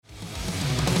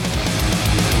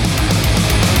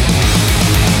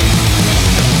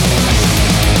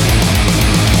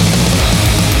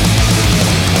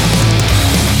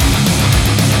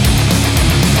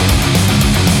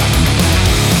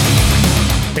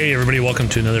Hey everybody, welcome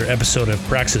to another episode of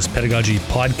Praxis Pedagogy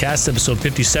Podcast, episode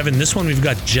 57. This one we've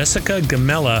got Jessica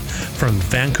Gemella from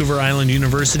Vancouver Island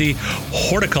University,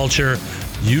 Horticulture.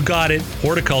 You got it,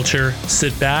 Horticulture.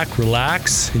 Sit back,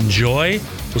 relax, enjoy.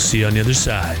 We'll see you on the other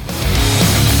side.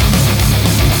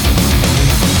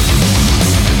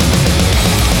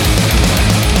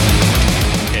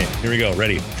 Okay, here we go,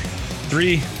 ready.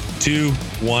 3, 2,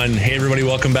 1. Hey everybody,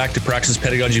 welcome back to Praxis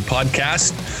Pedagogy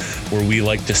Podcast, where we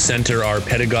like to center our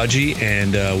pedagogy,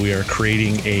 and we are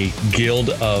creating a guild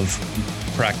of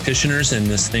practitioners in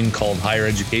this thing called higher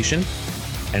education.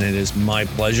 And it is my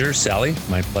pleasure, Sally,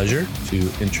 my pleasure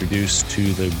to introduce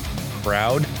to the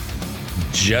crowd,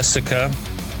 Jessica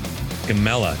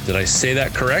Gemella. Did I say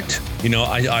that correct? You know,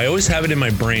 I always have it in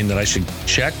my brain that I should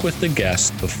check with the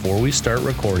guest before we start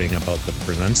recording about the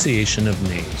pronunciation of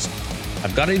names.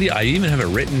 I've got an idea. I even have it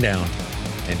written down.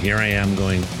 And here I am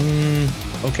going,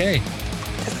 okay.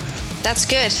 That's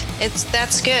good.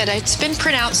 That's good. It's been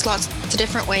pronounced lots of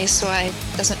different ways, so it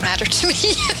doesn't matter to me.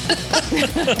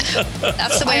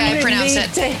 That's the way I pronounce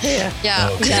it. To hear. Yeah.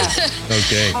 Okay. Yeah.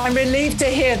 Okay. I'm relieved to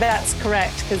hear that's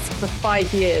correct, because for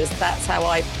 5 years that's how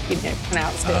I,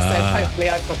 pronounced it. So hopefully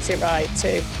I've got it right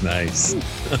too. Nice.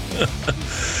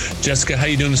 Jessica, how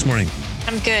you doing this morning?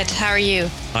 I'm good. How are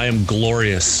you? I am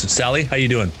glorious. Sally, how you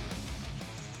doing?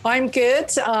 I'm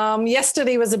good.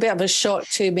 Yesterday was a bit of a shock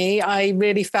to me. I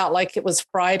really felt like it was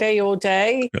Friday all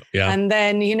day. Yeah. And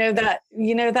then you know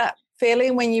that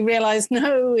feeling when you realize,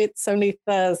 no, it's only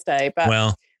Thursday. But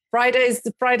Well,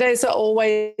 Fridays are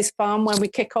always fun when we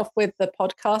kick off with the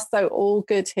podcast. So all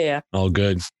good here. all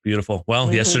good. Beautiful.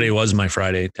 Well, yesterday was my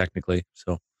Friday, technically.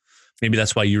 So maybe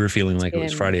that's why you were feeling like it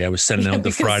was Friday. I was sending out the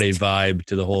Friday vibe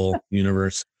to the whole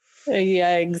universe.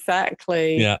 Yeah,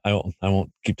 exactly. Yeah, I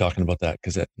won't keep talking about that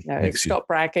because that makes stop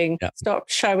bragging. Yeah. Stop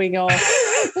showing off.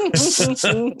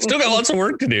 Still got lots of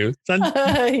work to do.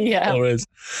 Yeah. Always.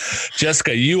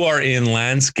 Jessica, you are in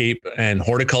landscape and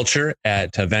horticulture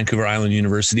at Vancouver Island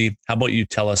University. How about you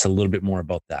tell us a little bit more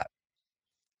about that?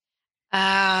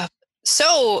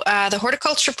 So the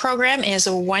horticulture program is a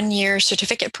 1-year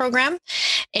certificate program,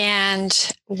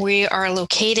 and we are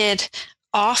located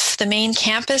off the main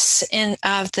campus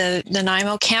of the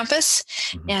Nanaimo campus,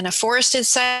 and a forested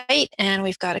site, and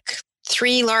we've got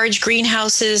 3 large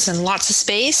greenhouses and lots of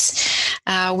space.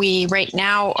 We right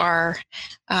now are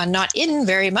not in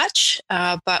very much,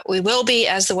 but we will be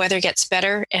as the weather gets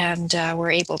better and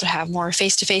we're able to have more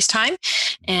face-to-face time,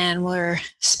 and we're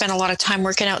spend a lot of time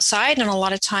working outside and a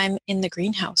lot of time in the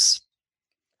greenhouse.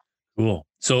 Cool.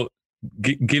 So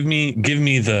give me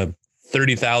the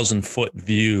 30,000 foot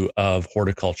view of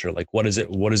horticulture. Like, what does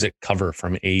it cover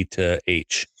from A to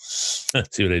H?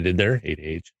 See what I did there? A to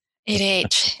H. A to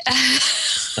H.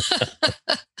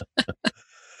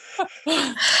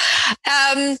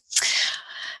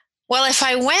 Well, if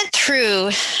I went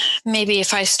through, maybe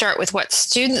if I start with what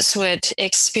students would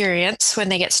experience when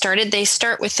they get started, they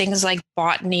start with things like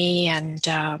botany, and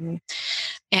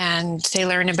they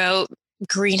learn about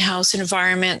greenhouse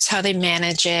environments, how they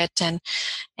manage it, and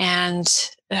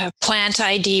plant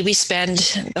ID. We spend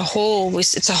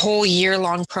it's a whole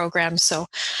year-long program. So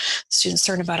students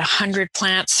learn about 100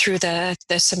 plants through the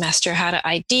semester, how to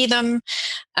ID them.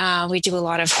 We do a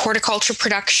lot of horticulture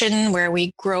production where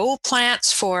we grow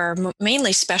plants for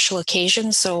mainly special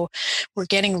occasions. So we're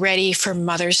getting ready for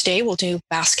Mother's Day. We'll do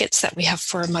baskets that we have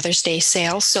for a Mother's Day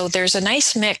sale. So there's a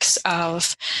nice mix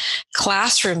of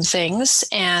classroom things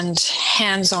and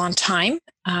hands-on time,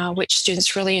 which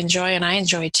students really enjoy, and I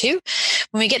enjoy too.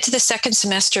 When we get to the second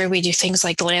semester, we do things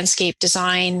like landscape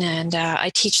design, and I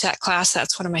teach that class.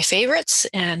 That's one of my favorites,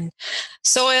 and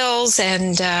soils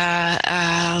and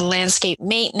landscape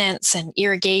maintenance and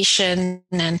irrigation.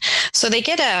 And so they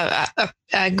get a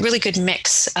really good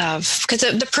mix of, because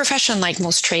the profession, like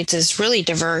most trades, is really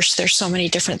diverse. There's so many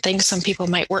different things. Some people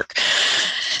might work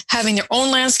having their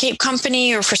own landscape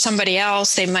company, or for somebody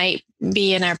else, they might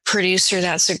be in a producer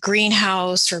that's a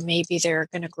greenhouse, or maybe they're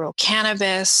going to grow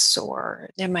cannabis, or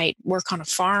they might work on a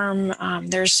farm.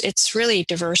 It's really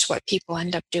diverse what people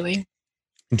end up doing.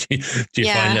 Do you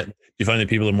find that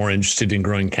people are more interested in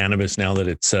growing cannabis now that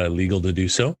it's legal to do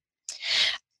so?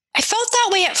 I felt that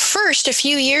way at first a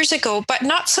few years ago, but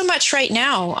not so much right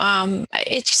now.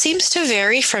 It seems to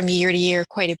vary from year to year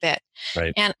quite a bit.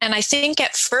 Right. And I think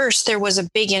at first there was a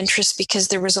big interest because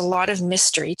there was a lot of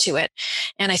mystery to it.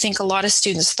 And I think a lot of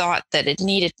students thought that it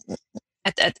needed,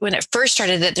 when it first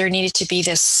started, that there needed to be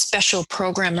this special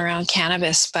program around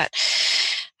cannabis. But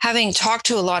having talked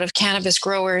to a lot of cannabis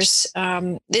growers,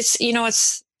 it's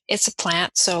a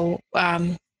plant. So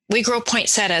we grow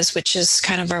poinsettias, which is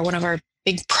kind of one of our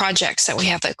big projects that we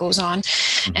have that goes on.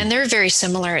 And they're very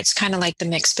similar. It's kind of like the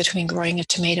mix between growing a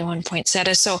tomato and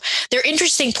poinsettia. So they're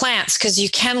interesting plants because you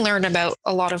can learn about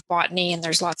a lot of botany, and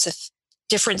there's lots of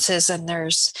differences, and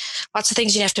there's lots of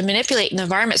things you have to manipulate in the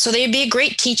environment. So they'd be a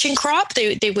great teaching crop.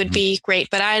 They would be great,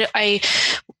 but I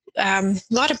a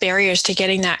lot of barriers to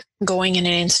getting that going in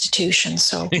an institution.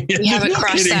 So we haven't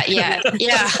crossed that yet.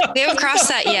 Yeah, we haven't crossed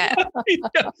that yet.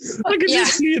 I could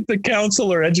just see if the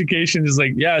council or education is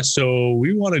like, so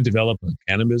we want to develop a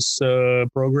cannabis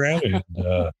program, and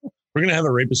we're going to have it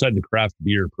right beside the craft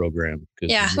beer program,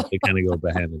 because they kind of go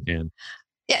hand in hand.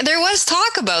 Yeah, there was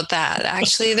talk about that.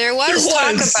 Actually, there was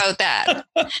talk about that.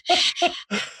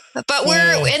 But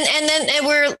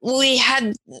we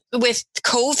had with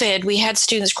COVID, we had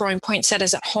students growing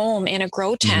poinsettias at home in a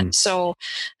grow tent. So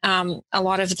a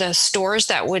lot of the stores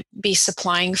that would be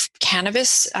supplying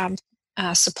cannabis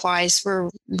supplies were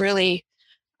really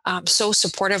so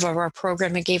supportive of our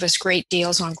program. It gave us great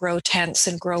deals on grow tents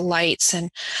and grow lights and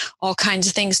all kinds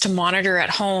of things to monitor at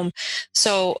home.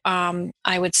 So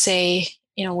I would say,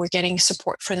 we're getting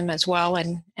support for them as well.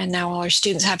 And now all our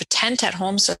students have a tent at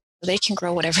home, so they can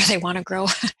grow whatever they want to grow.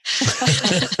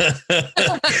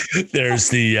 There's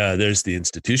the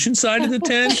institution side of the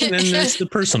tent, and then there's the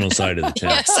personal side of the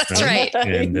tent. Yes, that's right.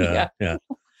 And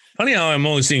funny how I'm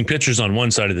only seeing pictures on one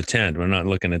side of the tent. We're not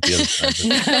looking at the other side.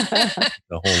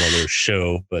 The whole other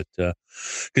show. But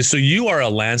so you are a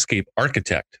landscape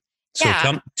architect. So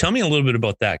tell me a little bit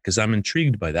about that, because I'm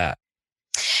intrigued by that.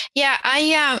 Yeah,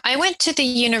 I went to the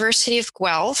University of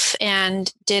Guelph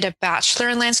and did a bachelor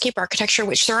in landscape architecture,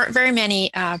 which there aren't very many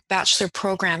bachelor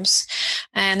programs,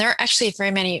 and there are actually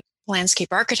very many landscape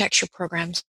architecture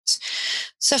programs.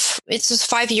 So it's a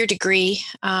 5-year degree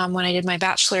when I did my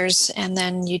bachelor's, and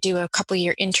then you do a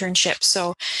couple-year internship.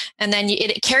 So, and then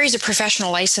it carries a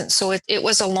professional license. So it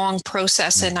was a long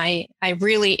process, and I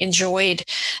really enjoyed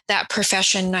that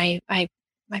profession.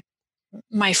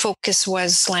 My focus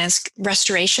was landscape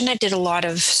restoration. I did a lot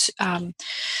of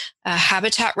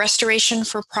habitat restoration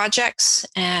for projects.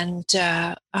 And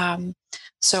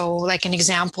so like an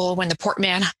example, when the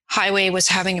Portman Highway was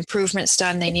having improvements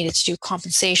done, they needed to do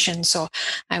compensation. So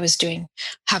I was doing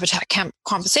habitat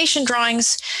compensation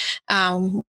drawings,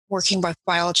 working with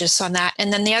biologists on that.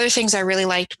 And then the other things I really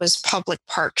liked was public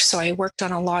parks. So I worked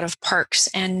on a lot of parks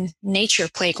and nature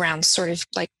playgrounds, sort of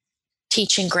like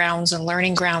teaching grounds and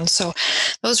learning grounds. So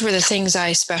those were the things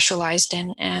I specialized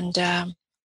in. And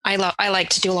I like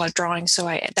to do a lot of drawing. So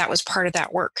that was part of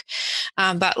that work.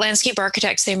 But landscape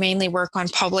architects, they mainly work on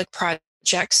public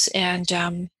projects and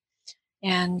do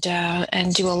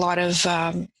a lot of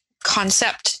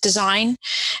concept design.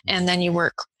 And then you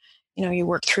work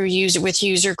through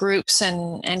user groups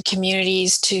and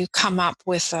communities to come up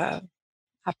with a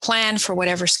plan for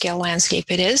whatever scale landscape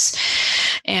it is.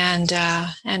 And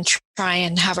try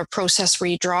and have a process where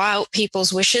you draw out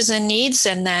people's wishes and needs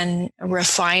and then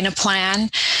refine a plan.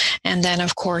 And then,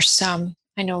 of course, I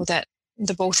know that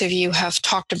the both of you have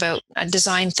talked about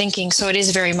design thinking. So it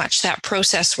is very much that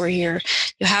process where you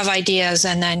have ideas,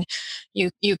 and then you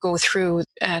go through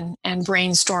and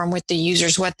brainstorm with the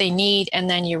users what they need, and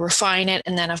then you refine it.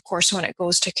 And then, of course, when it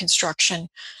goes to construction,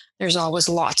 there's always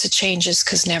lots of changes,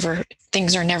 because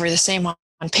things are never the same on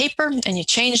paper, and you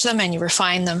change them and you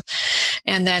refine them.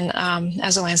 And then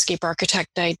as a landscape architect,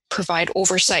 I provide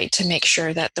oversight to make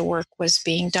sure that the work was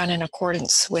being done in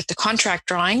accordance with the contract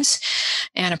drawings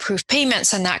and approved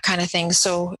payments and that kind of thing.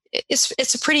 So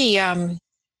it's a pretty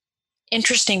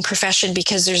interesting profession,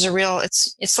 because there's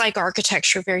it's like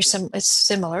architecture, it's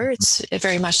similar. It's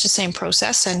very much the same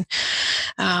process. And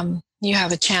you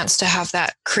have a chance to have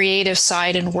that creative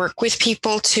side and work with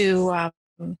people to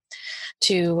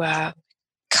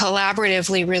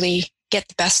collaboratively really get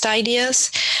the best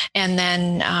ideas, and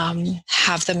then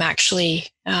have them actually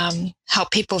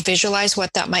help people visualize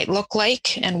what that might look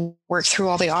like and work through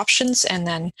all the options, and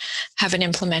then have it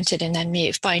implemented, and then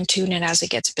fine tune it as it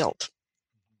gets built.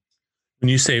 When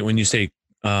you say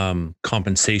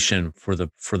compensation for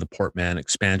the Portman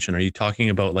expansion, are you talking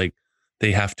about like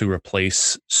they have to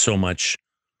replace so much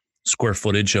square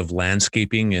footage of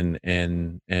landscaping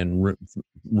and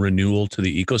renewal to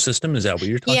the ecosystem? Is that what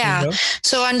you're talking about?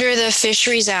 So under the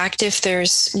Fisheries Act, if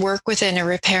there's work within a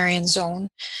riparian zone,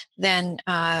 then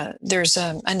there's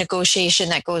a negotiation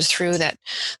that goes through that.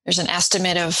 There's an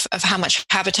estimate of how much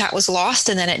habitat was lost,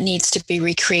 and then it needs to be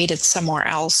recreated somewhere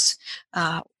else,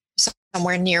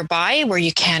 somewhere nearby where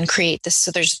you can create this.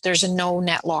 So there's a no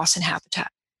net loss in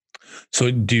habitat. So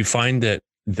do you find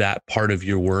that part of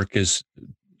your work is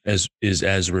as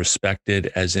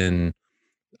respected as in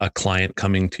a client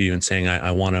coming to you and saying,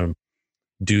 I want to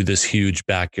do this huge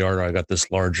backyard, or I got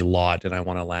this large lot and I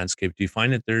want to landscape. Do you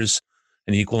find that there's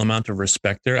an equal amount of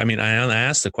respect there? I mean, I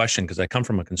asked the question because I come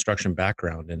from a construction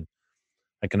background, and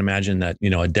I can imagine that,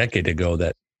 a decade ago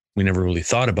that we never really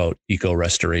thought about eco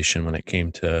restoration when it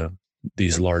came to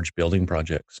these large building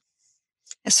projects.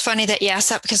 It's funny that you asked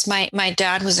that because my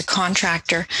dad was a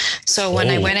contractor. So when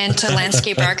I went into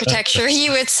landscape architecture,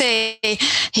 he would say,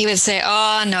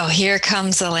 "Oh no, here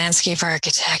comes the landscape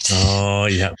architect." Oh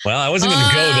yeah. Well, I wasn't going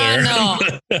to go there. No.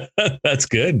 That's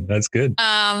good. That's good.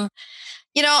 I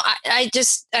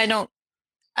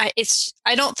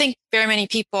don't think very many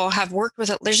people have worked with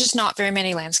it. There's just not very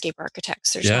many landscape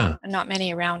architects. There's not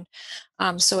many around.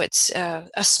 So it's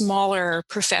a smaller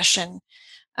profession.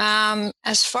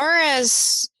 As far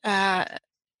as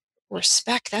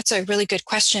respect, that's a really good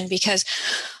question, because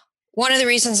one of the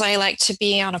reasons I like to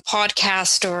be on a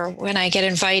podcast, or when I get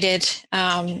invited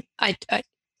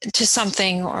to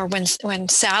something, or when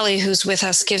Sally, who's with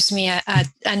us, gives me a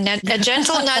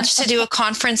gentle nudge to do a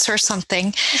conference or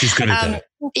something. She's good at that.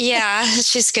 Yeah,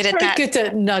 she's good at that. Very good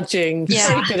at nudging. Yeah.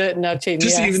 Very good at nudging.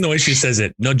 Just even the way she says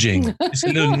it, nudging. Just a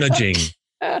little nudging.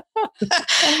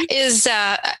 is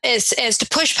to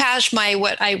push past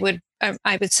what I would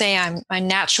say I'm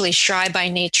naturally shy by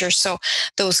nature, so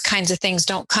those kinds of things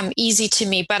don't come easy to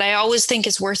me. But I always think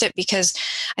it's worth it, because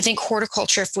I think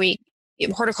horticulture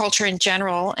in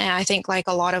general, and I think like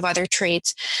a lot of other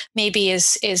trades, maybe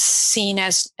is seen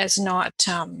as not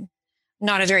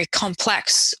a very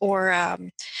complex or a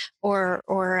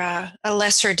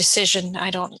lesser decision.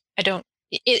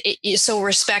 So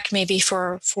respect maybe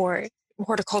for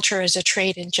horticulture as a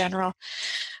trade in general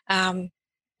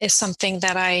is something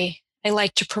that I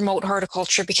like to promote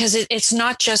horticulture, because it's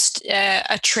not just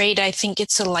a trade. I think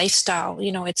it's a lifestyle.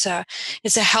 It's a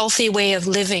healthy way of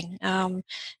living,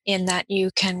 in that you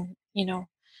can,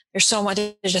 there's so much,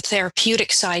 there's a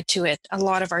therapeutic side to it. A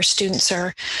lot of our students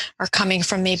are coming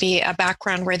from maybe a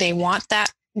background where they want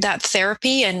that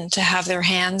therapy and to have their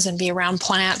hands and be around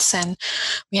plants. And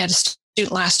we had a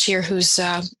student last year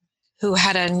who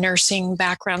had a nursing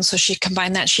background, so she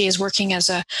combined that. She is working as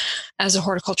a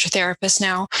horticulture therapist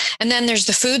now. And then there's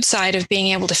the food side of being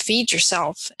able to feed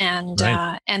yourself, and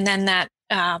right. And then that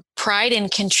pride in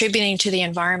contributing to the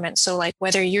environment. So like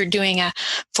whether you're doing a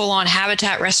full-on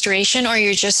habitat restoration, or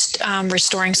you're just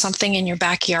restoring something in your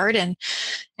backyard, and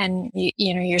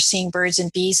you're seeing birds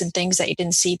and bees and things that you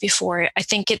didn't see before. I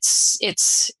think it's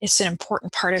an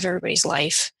important part of everybody's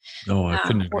life. No, I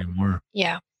couldn't agree more.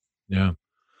 Yeah. Yeah.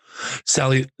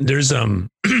 Sally, there's how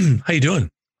you doing?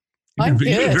 You've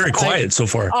been very quiet so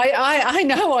far. I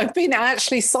know. I've been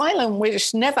actually silent,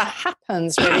 which never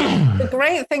happens, really. The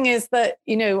great thing is that,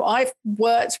 I've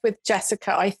worked with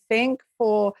Jessica, I think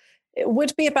it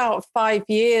would be about 5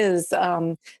 years.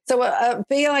 So at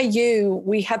VIU,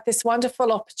 we had this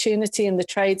wonderful opportunity in the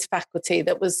trades faculty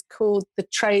that was called the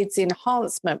Trades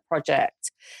Enhancement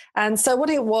Project. And so what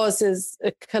it was is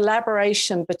a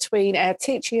collaboration between our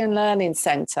Teaching and Learning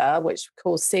Centre, which we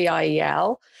call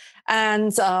CIEL,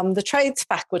 and the trades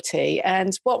faculty.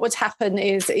 And what would happen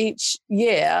is each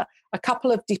year, a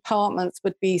couple of departments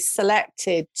would be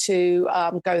selected to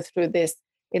go through this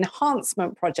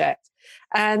enhancement project.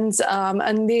 And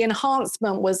the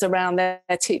enhancement was around their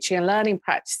teaching and learning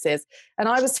practices. And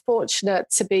I was fortunate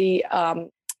to be,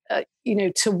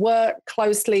 to work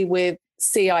closely with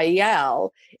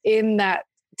CIEL in that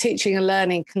teaching and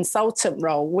learning consultant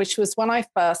role, which was when I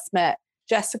first met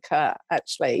Jessica,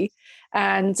 actually.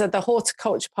 And the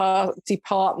horticulture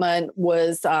department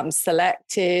was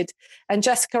selected. And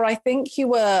Jessica, I think you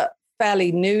were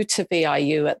fairly new to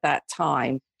VIU at that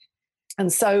time.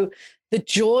 And so the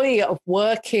joy of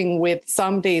working with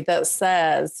somebody that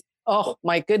says, oh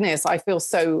my goodness, I feel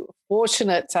so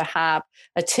fortunate to have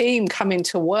a team coming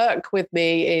to work with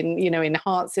me in,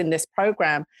 enhancing this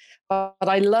program. But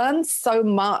I learned so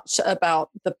much about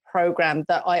the program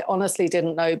that I honestly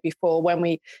didn't know before. When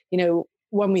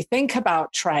we think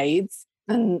about trades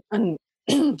and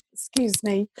excuse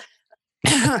me,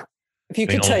 if you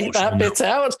could take that bit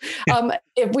out,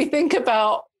 if we think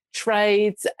about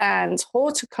trades and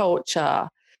horticulture,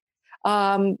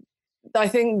 I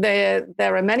think there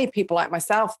are many people like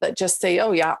myself that just say,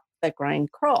 oh yeah, they're growing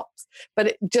crops.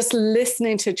 But just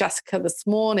listening to Jessica this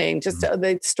morning, just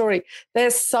the story,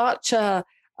 there's such a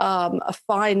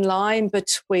fine line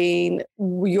between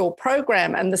your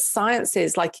program and the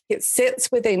sciences. Like it sits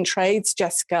within trades,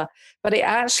 Jessica, but it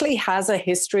actually has a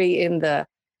history in the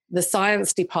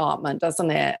science department, doesn't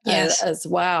it? Yes. As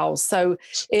well. So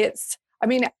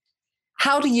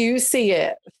how do you see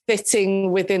it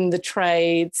fitting within the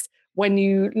trades when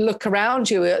you look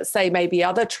around you at, say, maybe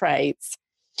other trades?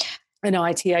 an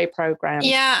ITA program?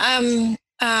 Yeah.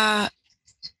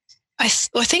 I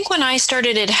think when I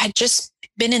started, it had just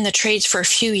been in the trades for a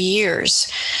few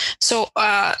years. So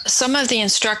some of the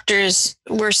instructors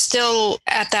were still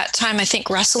at that time, I think,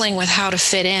 wrestling with how to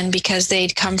fit in because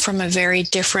they'd come from a very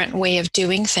different way of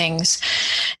doing things.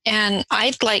 And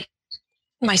I'd like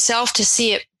myself to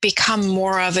see it become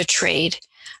more of a trade,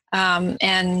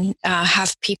 and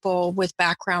have people with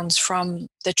backgrounds from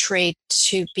the trade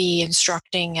to be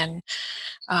instructing. And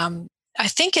I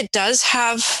think it does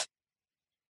have,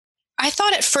 I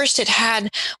thought at first it had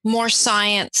more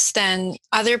science than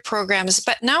other programs,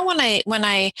 but now when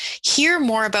I hear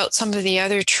more about some of the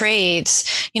other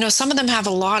trades, some of them have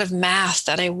a lot of math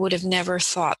that I would have never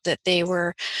thought that they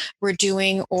were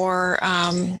doing, or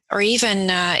even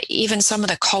some of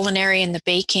the culinary and the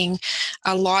baking,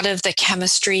 a lot of the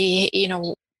chemistry.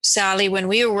 Sally, when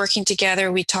we were working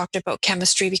together, we talked about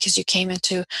chemistry because you came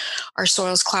into our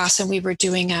soils class and we were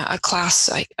doing a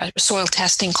class, a soil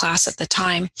testing class at the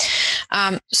time.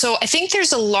 So I think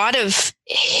there's a lot of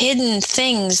hidden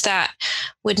things that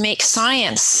would make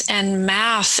science and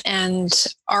math and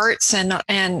arts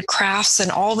and crafts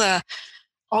and all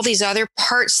these other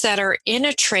parts that are in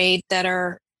a trade that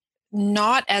are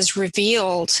not as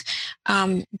revealed,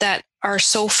 that are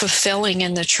so fulfilling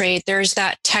in the trade. There's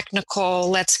that technical,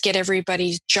 let's get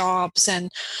everybody's jobs, and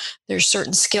there's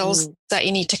certain skills that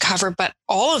you need to cover. But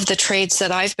all of the trades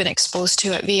that I've been exposed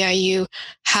to at VIU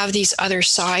have these other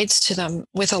sides to them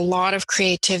with a lot of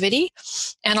creativity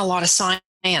and a lot of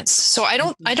science. So I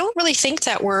don't really think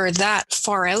that we're that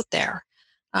far out there.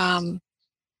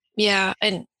 Yeah.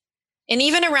 And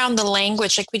even around the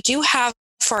language, like we do have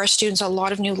for our students a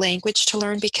lot of new language to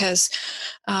learn because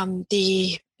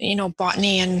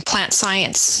botany and plant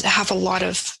science have a lot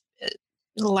of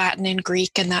Latin and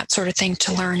Greek and that sort of thing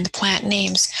to learn the plant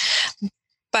names.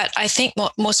 But I think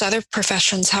most other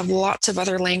professions have lots of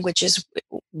other languages.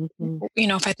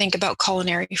 If I think about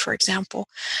culinary, for example.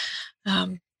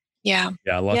 Lots of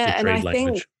trade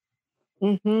language.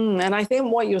 And I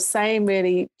think what you're saying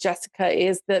really, Jessica,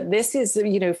 is that this is,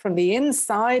 from the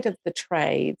inside of the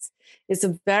trades, is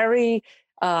a very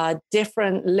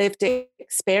different lived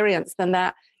experience than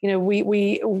that.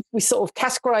 We sort of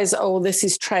categorize, this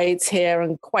is trades here,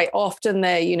 and quite often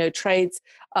they're, trades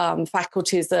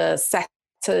faculties are set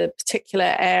to a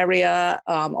particular area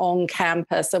on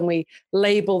campus, and we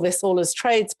label this all as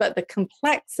trades, but the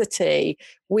complexity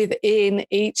within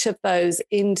each of those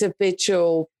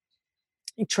individual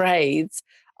trades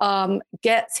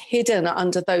gets hidden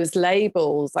under those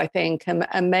labels, I think.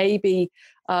 And maybe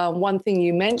one thing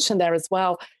you mentioned there as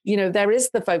well, there is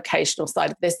the vocational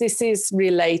side of this. This is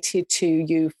related to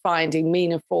you finding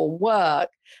meaningful work.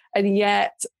 And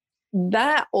yet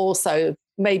that also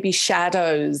maybe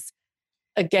shadows,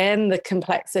 again, the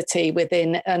complexity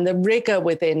within and the rigor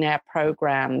within our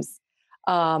programs.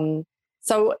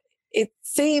 So it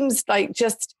seems like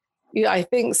I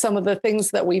think some of the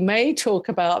things that we may talk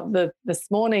about this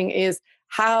morning is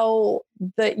how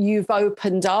that you've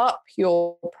opened up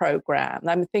your program.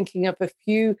 I'm thinking of a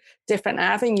few different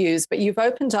avenues, but you've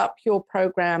opened up your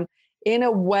program in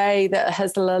a way that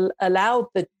has allowed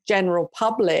the general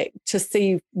public to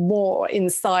see more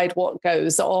inside what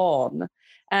goes on.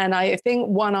 And I think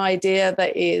one idea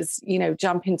that is,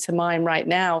 jumping to mind right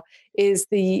now is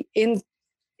the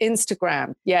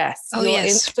Instagram. Yes.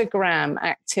 Instagram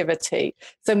activity.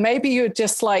 So maybe you'd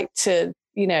just like to,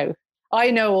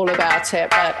 I know all about it,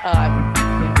 but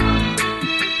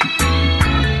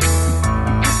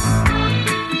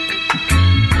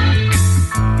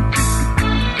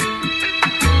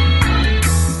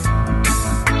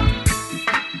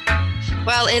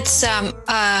well, it's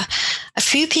a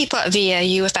few people at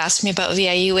VIU have asked me about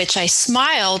VIU, which I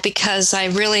smile because I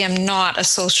really am not a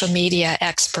social media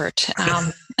expert.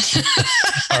 Are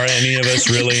any of us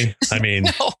really? I mean,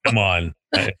 no. Come on.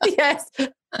 Yes.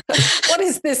 What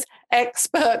is this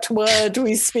expert word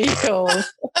we speak of?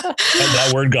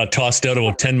 That word got tossed out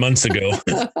about 10 months ago.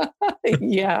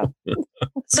 Yeah.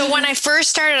 So when I first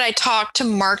started, I talked to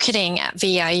marketing at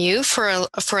VIU for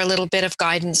a little bit of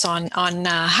guidance on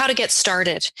how to get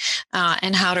started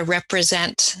and how to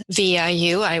represent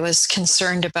VIU. I was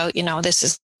concerned about,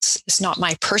 it's not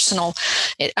my personal,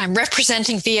 I'm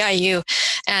representing VIU.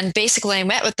 And basically I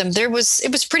met with them. It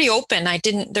was pretty open.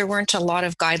 There weren't a lot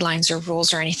of guidelines or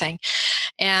rules or anything.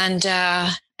 And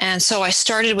so I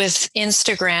started with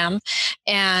Instagram,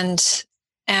 and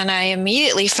I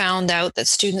immediately found out that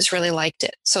students really liked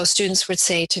it. So students would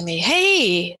say to me,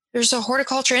 hey, there's a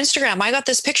horticulture Instagram. I got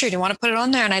this picture. Do you want to put it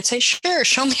on there? And I'd say, sure,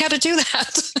 show me how to do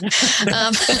that.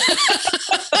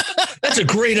 That's a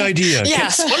great idea.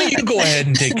 Yes. Why don't you go ahead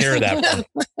and take care of that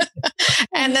one?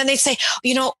 And then they'd say,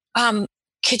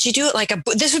 could you do it like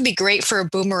this would be great for a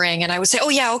boomerang. And I would say, oh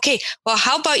yeah, okay. Well,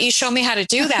 how about you show me how to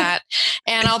do that?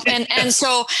 And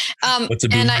so, what's a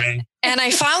boomerang? And I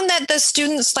found that the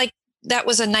students, like, that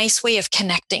was a nice way of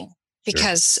connecting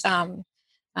because, and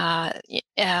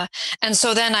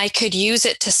so then I could use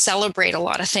it to celebrate a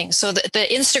lot of things. So the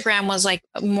Instagram was like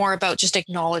more about just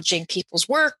acknowledging people's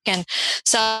work and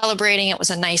celebrating. It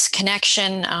was a nice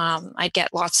connection. I'd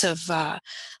get lots of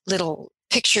little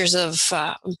pictures of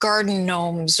garden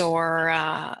gnomes or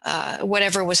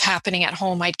whatever was happening at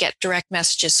home. I'd get direct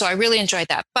messages. So I really enjoyed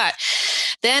that. But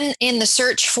then in the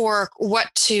search for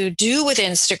what to do with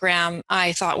Instagram,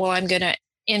 I thought, well, I'm going to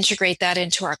integrate that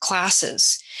into our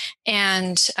classes.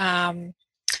 And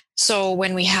so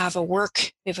when we have a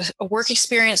work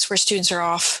experience where students are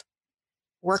off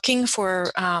working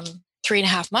for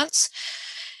 3.5 months,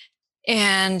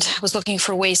 and was looking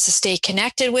for ways to stay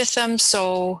connected with them.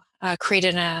 So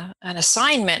created an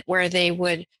assignment where they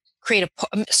would create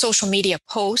a social media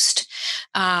post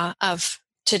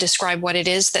to describe what it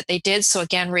is that they did. So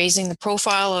again, raising the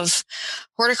profile of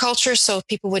horticulture so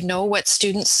people would know what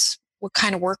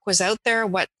kind of work was out there,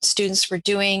 what students were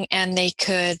doing, and they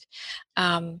could,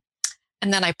 and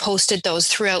then I posted those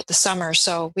throughout the summer.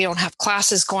 So we don't have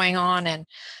classes going on, and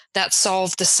that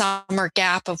solved the summer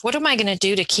gap of what am I going to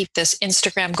do to keep this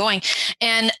Instagram going?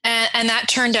 And that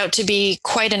turned out to be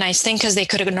quite a nice thing because they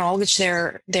could acknowledge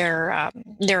their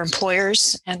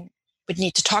employers and would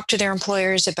need to talk to their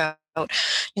employers about,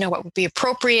 what would be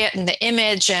appropriate and the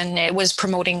image. And it was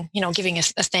promoting, giving a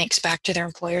thanks back to their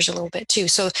employers a little bit too.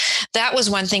 So that was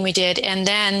one thing we did. And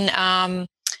then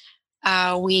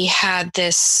we had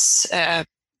this,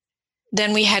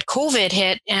 then we had COVID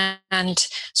hit, and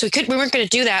so we weren't going to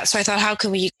do that. So I thought, how can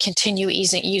we continue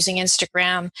using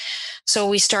Instagram? So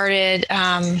we started,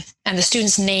 and the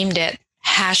students named it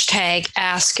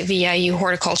 #AskVIU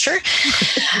Horticulture.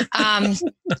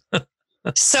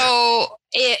 So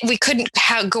we couldn't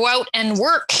go out and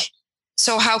work.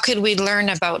 So how could we learn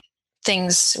about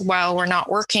things while we're not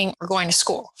working or going to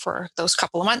school for those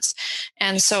couple of months?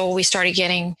 And so we started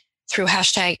getting, through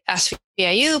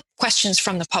 #AskVIU, questions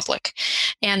from the public.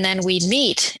 And then we'd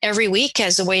meet every week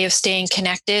as a way of staying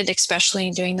connected, especially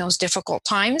during those difficult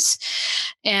times.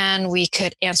 And we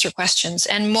could answer questions.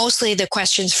 And mostly the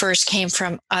questions first came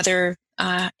from other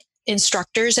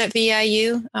instructors at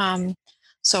VIU.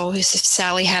 So if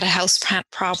Sally had a houseplant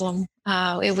problem,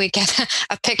 we get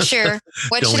a picture.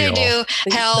 What should I do?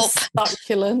 Help.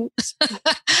 Succulent.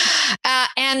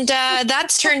 And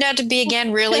that's turned out to be,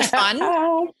 again, really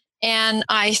fun. And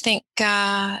I think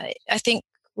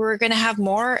we're going to have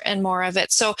more and more of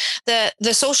it. So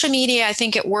the social media, I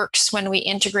think it works when we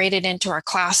integrate it into our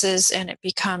classes and it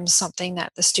becomes something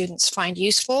that the students find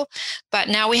useful. But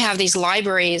now we have these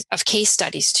libraries of case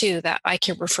studies too that I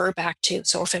can refer back to.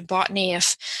 So if in botany,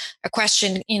 if a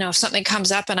question, if something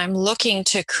comes up and I'm looking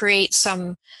to create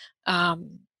some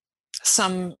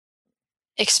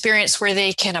experience where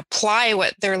they can apply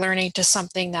what they're learning to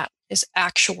something that is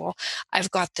actual,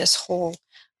 I've got this whole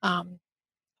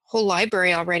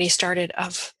library already started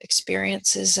of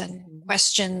experiences and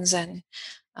questions. And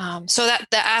so that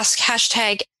the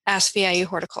 #AskVIU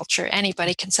Horticulture,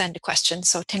 anybody can send a question.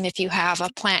 So Tim, if you have a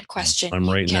plant question, I'm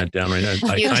writing that down right now.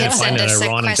 I kind of find it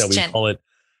ironic that we call it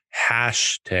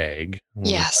hashtag.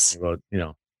 Yes. About,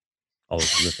 all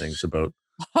of the things about.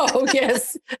 Oh,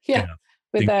 yes. Yeah.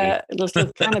 With a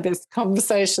little cannabis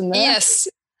conversation there. Yes.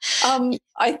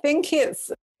 I think it's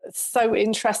so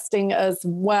interesting as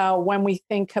well when we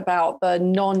think about the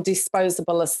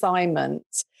non-disposable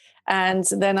assignment. And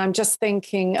then I'm just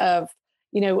thinking of,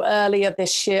 earlier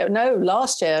this year,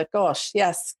 last year, gosh,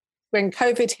 yes, when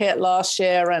COVID hit last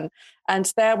year, and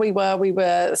there we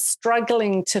were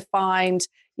struggling to find,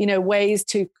 ways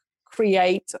to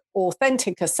create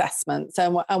authentic assessments.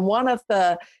 And one of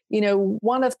the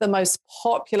most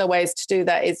popular ways to do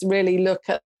that is really look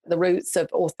at the roots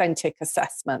of authentic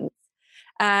assessments.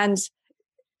 And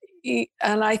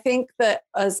I think that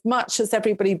as much as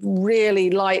everybody really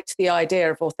liked the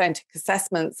idea of authentic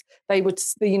assessments, they would,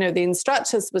 the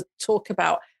instructors would talk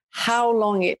about how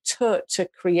long it took to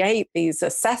create these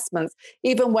assessments,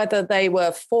 even whether they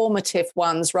were formative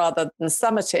ones rather than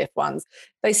summative ones.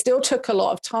 They still took a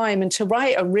lot of time. And to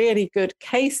write a really good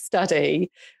case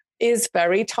study, is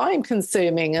very time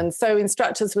consuming. And so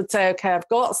instructors would say, okay, I've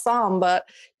got some, but,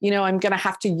 I'm going to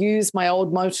have to use my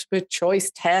old multiple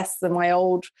choice tests and my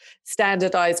old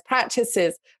standardized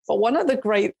practices. But one of the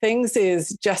great things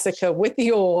is, Jessica, with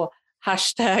your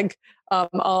hashtag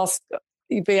Ask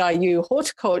VIU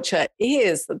Horticulture,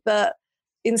 is that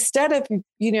instead of,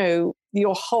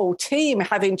 your whole team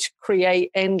having to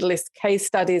create endless case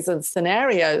studies and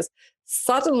scenarios,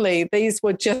 suddenly these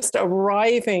were just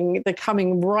arriving, they're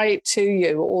coming right to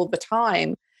you all the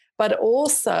time. But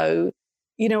also,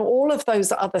 all of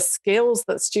those other skills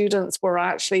that students were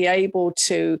actually able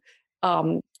to,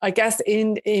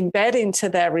 embed into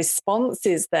their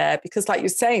responses there, because like you're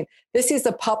saying, this is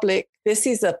a public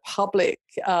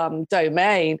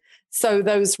domain. So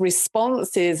those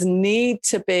responses need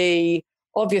to be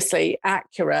obviously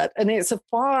accurate. And it's a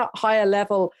far higher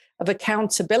level of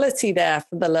accountability there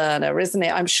for the learner, isn't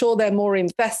it? I'm sure they're more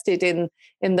invested in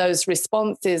those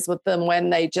responses with them when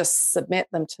they just submit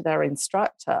them to their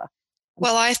instructor.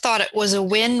 Well, I thought it was a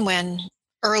win when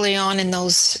early on in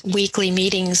those weekly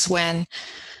meetings, when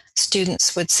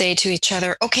students would say to each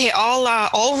other, okay,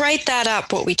 I'll write that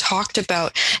up, what we talked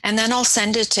about, and then I'll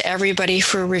send it to everybody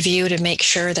for review to make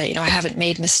sure that, I haven't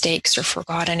made mistakes or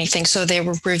forgot anything. So they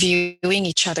were reviewing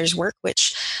each other's work,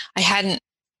 which I hadn't,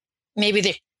 maybe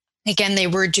they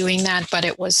were doing that, but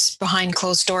it was behind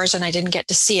closed doors and I didn't get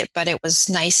to see it, but it was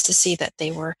nice to see that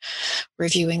they were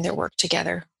reviewing their work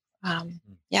together.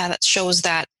 That shows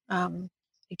that,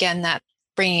 again, that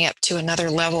bringing up to another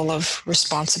level of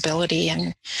responsibility.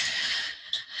 And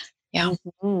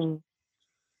Mm-hmm.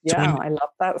 I love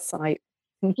that site.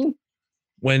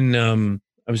 When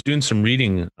I was doing some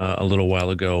reading a little while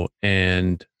ago,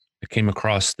 and I came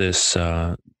across this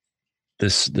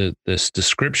this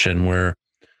description where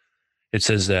it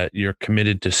says that you're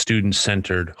committed to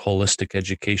student-centered holistic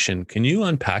education. Can you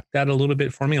unpack that a little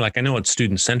bit for me? Like, I know what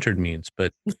student-centered means,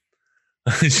 but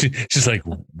she's like,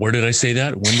 where did I say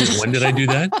that? When did I do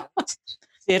that?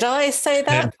 Did I say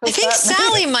that? I think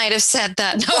Sally might have said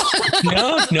that.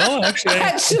 No,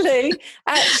 actually.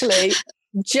 Actually,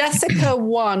 Jessica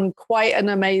won quite an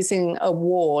amazing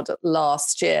award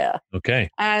last year. Okay.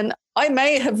 And I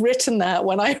may have written that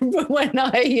when I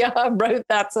wrote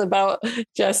that about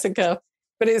Jessica,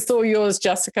 but it's all yours,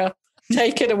 Jessica.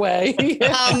 Take it away.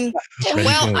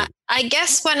 Well, I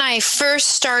guess when I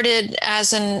first started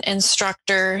as an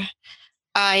instructor,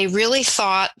 I really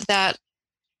thought that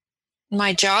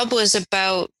my job was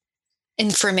about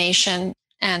information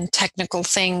and technical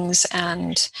things.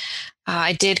 And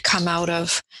I did come out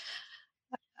of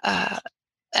an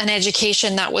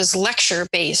education that was lecture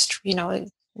based.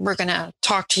 We're going to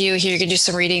talk to you here, you're going to do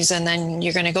some readings, and then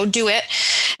you're going to go do it.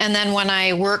 And then when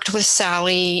I worked with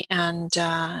Sally and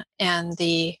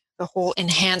the whole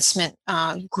enhancement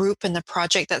group and the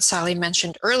project that Sally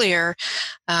mentioned earlier,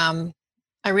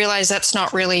 I realized that's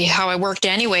not really how I worked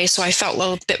anyway. So I felt a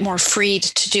little bit more freed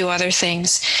to do other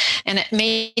things. And it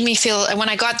made me feel, when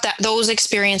I got those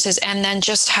experiences, and then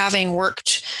just having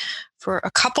worked for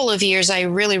a couple of years, I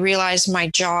really realized my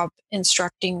job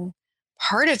instructing,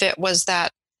 part of it was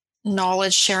that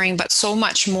knowledge sharing, but so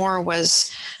much more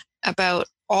was about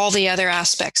all the other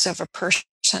aspects of a person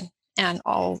and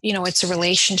all, it's a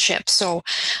relationship. So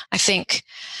I think,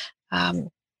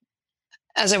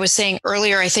 as I was saying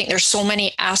earlier, I think there's so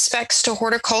many aspects to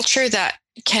horticulture that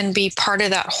can be part of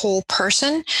that whole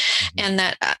person, and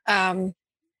that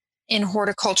in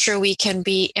horticulture, we can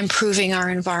be improving our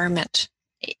environment,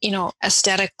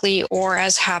 aesthetically or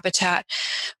as habitat.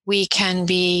 We can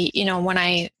be, when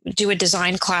I do a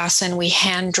design class and we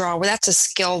hand draw, well, that's a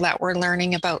skill that we're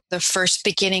learning about the first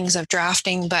beginnings of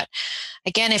drafting. But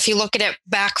again, if you look at it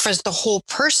back for the whole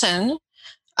person,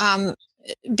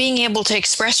 being able to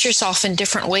express yourself in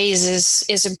different ways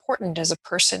is important as a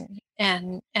person.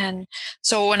 And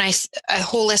so when I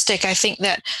holistic, I think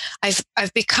that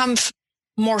I've become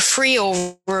more free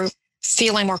over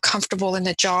feeling more comfortable in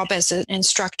the job as an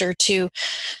instructor to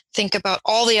think about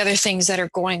all the other things that are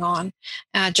going on.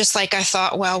 Just like I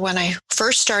thought, well, when I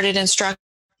first started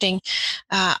instructing,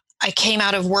 I came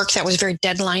out of work that was very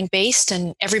deadline based,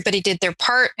 and everybody did their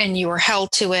part and you were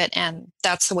held to it, and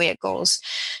that's the way it goes.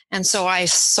 And so I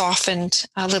softened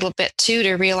a little bit too,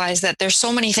 to realize that there's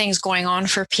so many things going on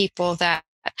for people that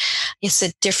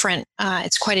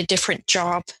it's quite a different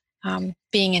job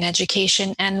being in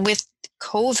education. And with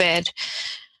COVID,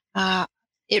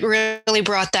 it really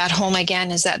brought that home again,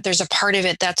 is that there's a part of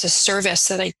it that's a service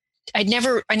that I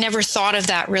never thought of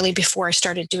that really before I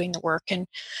started doing the work, and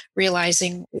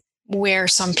realizing where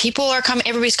some people are coming,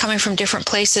 everybody's coming from different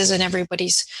places, and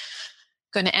everybody's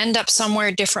going to end up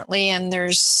somewhere differently. And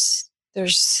there's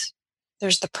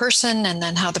there's the person, and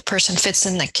then how the person fits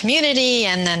in the community,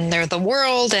 and then they're the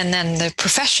world, and then the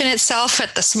profession itself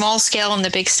at the small scale and the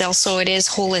big scale. So it is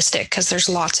holistic because there's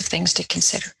lots of things to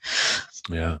consider.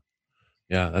 Yeah.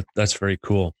 Yeah. That's very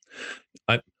cool.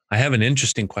 I have an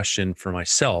interesting question for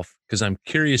myself because I'm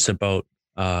curious about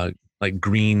like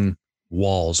green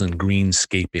walls and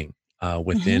greenscaping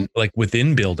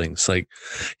within buildings. Like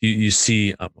you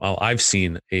see, well, I've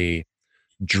seen a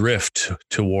drift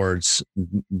towards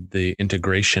the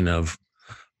integration of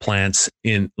plants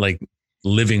in like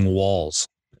living walls.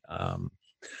 Can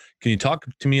you talk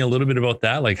to me a little bit about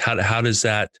that? Like how does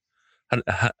that,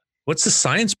 what's the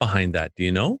science behind that? Do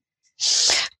you know?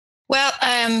 Well,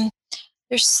 I'm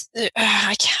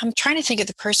trying to think of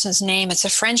the person's name. It's a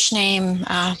French name.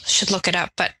 Should look it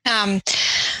up, but I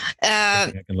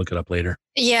can look it up later.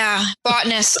 Yeah,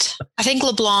 botanist. I think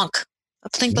LeBlanc.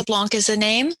 LeBlanc is the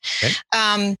name.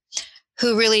 Okay.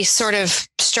 Who really sort of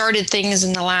started things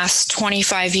in the last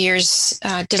 25 years,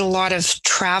 did a lot of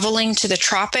traveling to the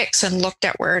tropics and looked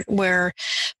at where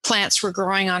plants were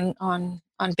growing on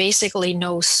basically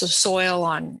no soil,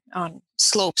 on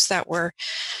slopes that were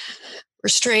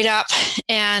straight up,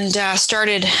 and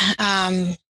started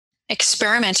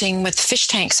experimenting with fish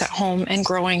tanks at home and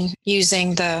growing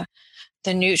using the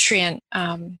nutrient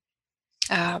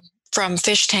from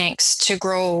fish tanks to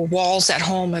grow walls at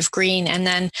home of green. And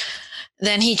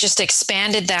then he just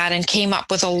expanded that and came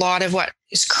up with a lot of what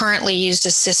is currently used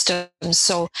as systems.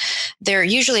 So they're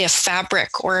usually a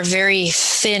fabric or a very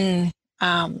thin,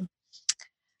 a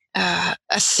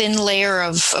thin layer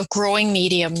of growing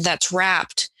medium that's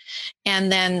wrapped. And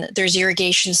then there's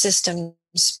irrigation systems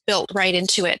built right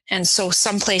into it. And so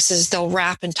some places they'll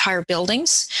wrap entire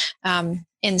buildings.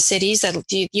 In cities that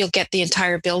you'll get the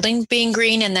entire building being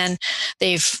green, and then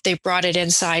they've brought it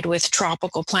inside with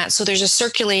tropical plants. So there's a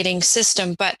circulating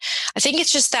system, but I think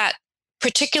it's just that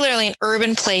particularly in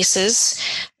urban places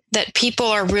that people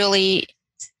are really,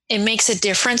 it makes a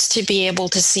difference to be able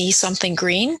to see something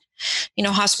green. You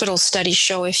know, hospital studies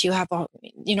show if you have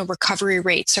recovery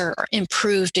rates are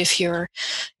improved if your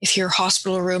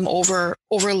hospital room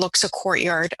overlooks a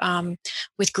courtyard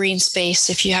with green space,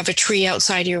 if you have a tree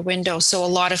outside your window. So a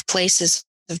lot of places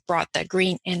have brought that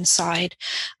green inside.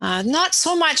 Not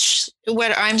so much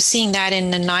what I'm seeing that in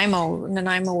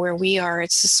Nanaimo where we are.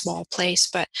 It's a small place,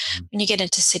 but when you get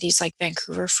into cities like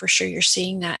Vancouver, for sure you're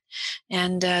seeing that.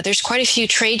 And there's quite a few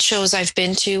trade shows I've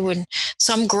been to, and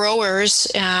some growers,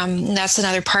 and that's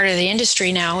another part of the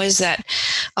industry now, is that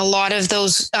a lot of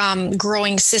those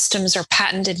growing systems are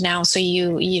patented now. So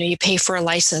you pay for a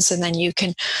license, and then you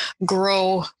can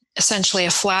grow essentially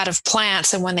a flat of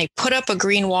plants. And when they put up a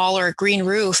green wall or a green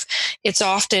roof, it's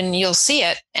often, you'll see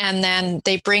it, and then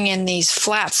they bring in these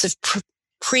flats of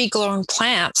pre-grown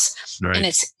plants, right, and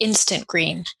it's instant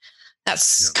green.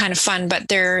 That's kind of fun, but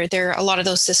there a lot of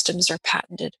those systems are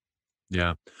patented.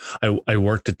 Yeah. I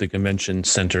worked at the convention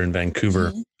center in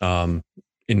Vancouver,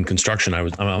 in construction.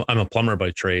 I'm a plumber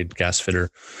by trade, gas fitter,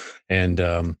 and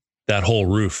that whole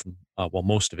roof, well,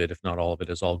 most of it, if not all of it,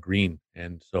 is all green.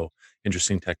 And so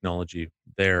interesting technology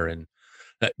there. And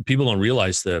people don't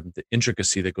realize the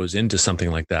intricacy that goes into something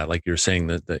like that. Like you're saying,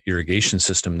 the irrigation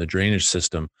system, the drainage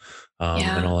system,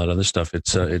 and all that other stuff.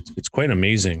 It's quite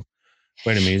amazing.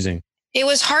 Quite amazing. It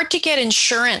was hard to get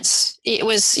insurance. It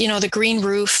was, the green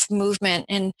roof movement,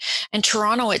 and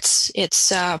Toronto, it's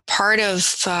part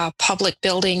of public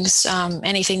buildings.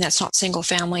 Anything that's not single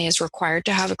family is required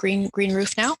to have a green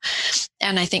roof now.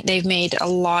 And I think they've made a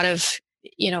lot of,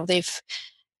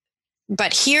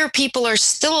 but here people are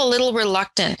still a little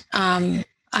reluctant.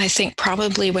 I think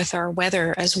probably with our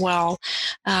weather as well.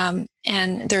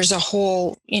 And there's a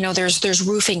whole, there's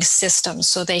roofing systems.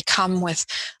 So they come with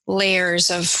layers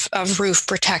of roof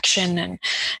protection,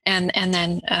 and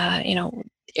then,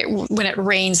 when it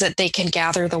rains, that they can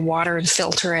gather the water and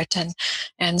filter it.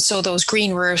 And so those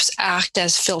green roofs act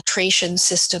as filtration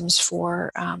systems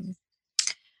for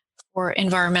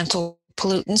environmental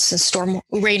pollutants and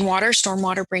rainwater.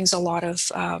 Stormwater brings a lot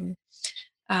of,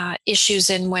 issues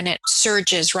in when it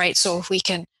surges, right? So if we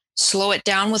can slow it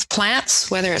down with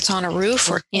plants, whether it's on a roof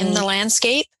or in the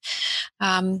landscape,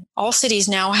 all cities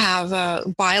now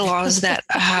have bylaws that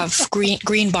have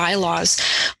green bylaws,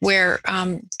 where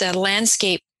the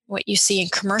landscape, what you see in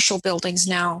commercial buildings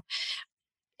now,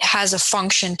 has a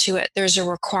function to it. There's a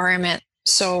requirement.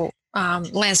 So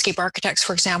landscape architects,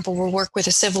 for example, will work with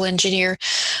a civil engineer.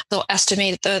 They'll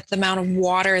estimate the amount of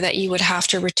water that you would have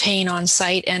to retain on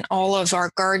site. And all of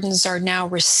our gardens are now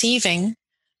receiving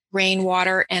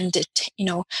rainwater and,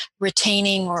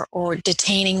 retaining or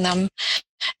detaining them.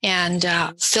 and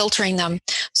filtering them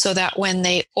so that when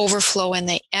they overflow and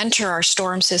they enter our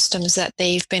storm systems, that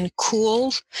they've been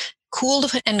cooled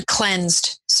and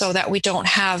cleansed so that we don't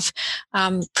have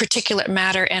particulate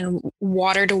matter and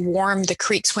water to warm the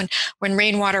creeks. When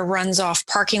rainwater runs off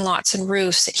parking lots and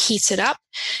roofs, it heats it up,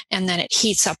 and then it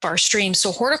heats up our streams.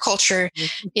 So horticulture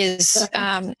is,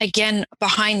 again,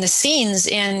 behind the scenes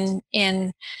in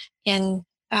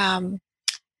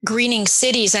greening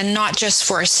cities, and not just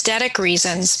for aesthetic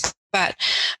reasons, but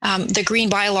the green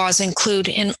bylaws include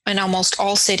in almost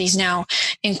all cities now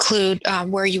include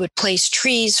where you would place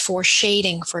trees for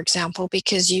shading, for example,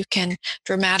 because you can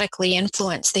dramatically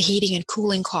influence the heating and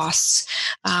cooling costs.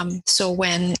 So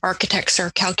when architects are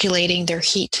calculating their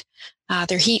heat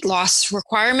loss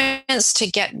requirements to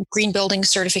get green building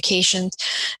certifications,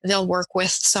 they'll work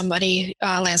with somebody,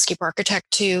 landscape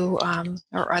architect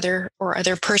or other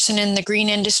person in the green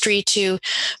industry to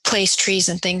place trees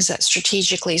and things that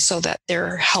strategically, so that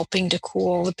they're helping to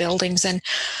cool the buildings. And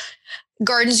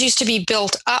gardens used to be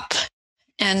built up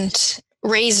and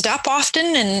raised up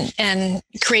often and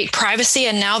create privacy,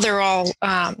 and now they're all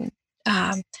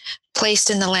placed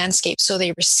in the landscape so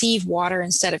they receive water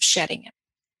instead of shedding it.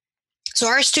 So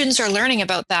our students are learning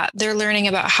about that. They're learning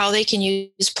about how they can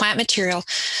use plant material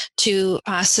to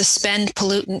suspend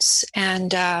pollutants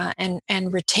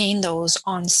and retain those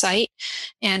on site,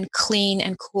 and clean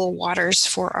and cool waters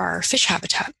for our fish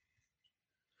habitat.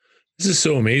 This is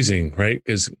so amazing, right?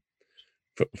 Because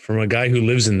from a guy who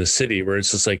lives in the city, where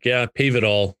it's just like, yeah, pave it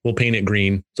all, we'll paint it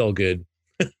green, it's all good.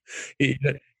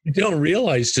 You don't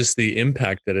realize just the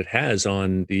impact that it has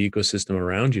on the ecosystem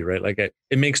around you, right? Like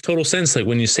it makes total sense. Like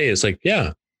when you say it's like,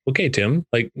 yeah, okay, Tim,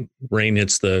 like rain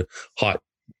hits the hot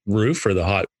roof or the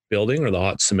hot building or the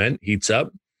hot cement, heats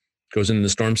up, goes into the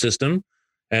storm system.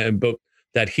 But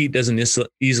that heat doesn't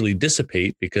easily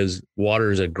dissipate because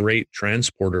water is a great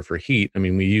transporter for heat. I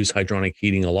mean, we use hydronic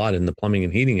heating a lot in the plumbing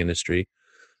and heating industry.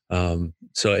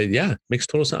 So yeah, it makes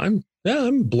total sense.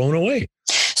 I'm blown away.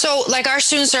 So like our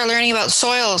students are learning about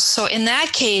soils. So in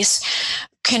that case,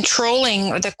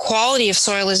 controlling the quality of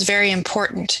soil is very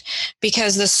important,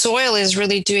 because the soil is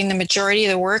really doing the majority of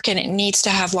the work, and it needs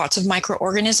to have lots of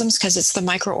microorganisms, because it's the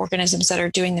microorganisms that are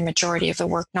doing the majority of the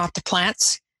work, not the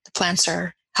plants. The plants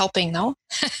are helping though.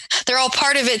 They're all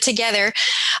part of it together.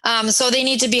 So they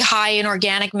need to be high in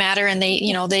organic matter, and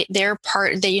they're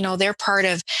part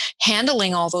of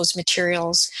handling all those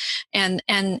materials and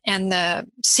the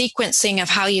sequencing of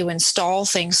how you install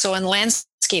things. So in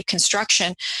landscape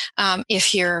construction,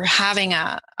 if you're having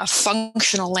a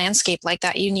functional landscape like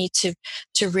that, you need to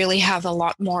really have a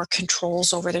lot more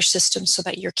controls over their systems, so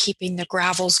that you're keeping the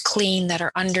gravels clean that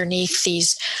are underneath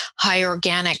these high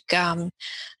organic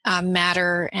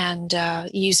matter, and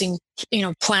using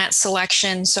plant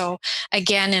selection. So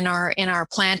again, in our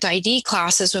plant ID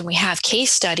classes, when we have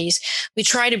case studies, we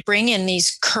try to bring in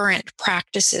these current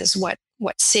practices, what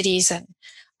cities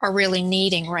are really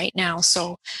needing right now.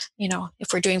 So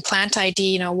if we're doing plant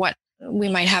ID, what we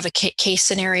might have a case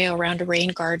scenario around a rain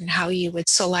garden, how you would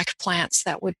select plants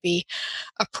that would be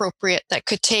appropriate, that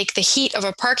could take the heat of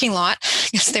a parking lot,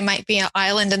 because they might be an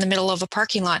island in the middle of a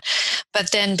parking lot,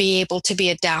 but then be able to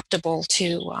be adaptable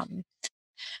to.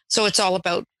 So it's all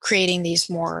about creating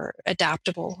these more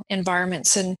adaptable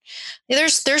environments. And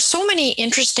there's so many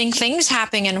interesting things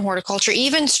happening in horticulture,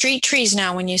 even street trees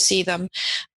now when you see them.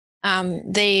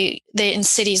 They in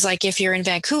cities, like if you're in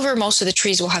Vancouver, most of the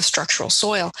trees will have structural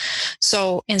soil.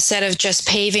 So instead of just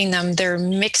paving them, they're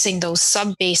mixing those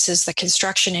sub bases. The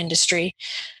construction industry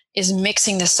is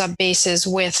mixing the sub bases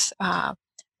with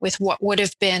what would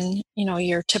have been,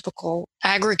 your typical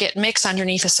aggregate mix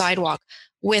underneath a sidewalk,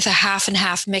 with a half and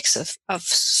half mix of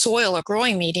soil or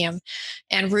growing medium.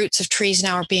 And roots of trees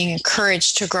now are being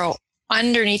encouraged to grow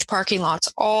underneath parking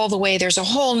lots all the way. There's a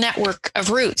whole network of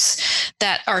roots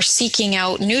that are seeking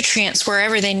out nutrients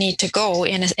wherever they need to go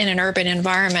in an urban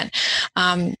environment.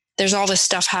 There's all this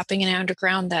stuff happening in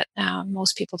underground that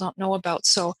most people don't know about.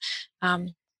 So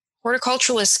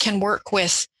horticulturalists can work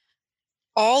with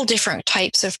all different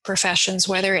types of professions,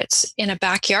 whether it's in a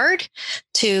backyard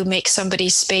to make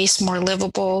somebody's space more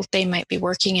livable. They might be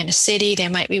working in a city. They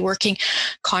might be working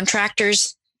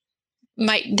contractors.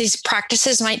 These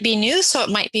practices might be new, so it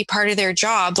might be part of their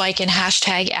job, like in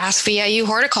hashtag Ask VIU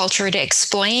Horticulture, to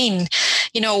explain,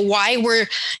 why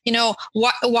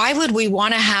would we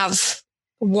want to have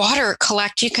water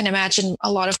collect. You can imagine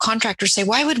a lot of contractors say,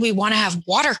 why would we want to have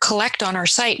water collect on our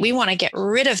site? We want to get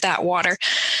rid of that water.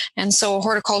 And so a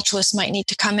horticulturalist might need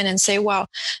to come in and say, well,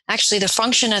 actually the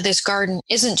function of this garden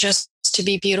isn't just to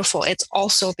be beautiful. It's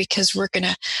also because we're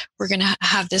going to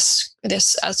have this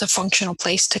as a functional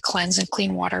place to cleanse and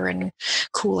clean water and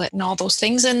cool it and all those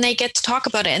things. And they get to talk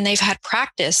about it, and they've had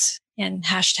practice in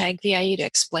 #VIU to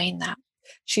explain that.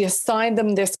 She assigned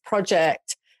them this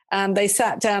project, and they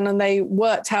sat down and they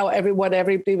worked out what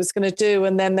everybody was going to do.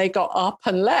 And then they got up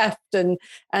and left. And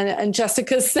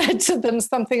Jessica said to them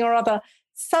something or other.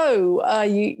 So, are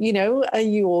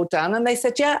you all done? And they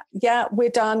said, yeah, we're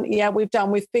done. Yeah, we've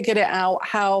done. We've figured it out.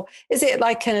 How is it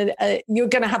like you're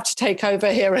going to have to take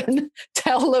over here and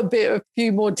tell a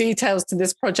few more details to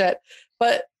this project.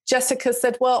 But Jessica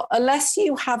said, well, unless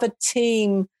you have a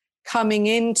team coming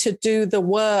in to do the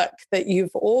work that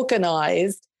you've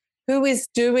organized, who is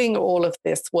doing all of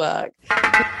this work?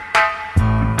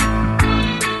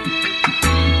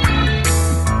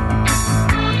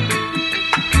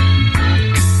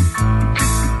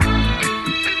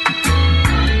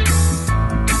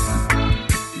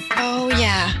 Oh,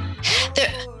 yeah.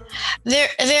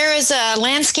 There is a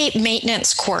landscape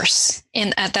maintenance course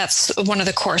that's one of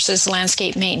the courses,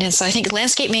 landscape maintenance. I think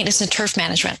landscape maintenance and turf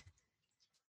management.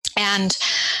 And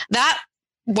that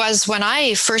was when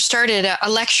I first started a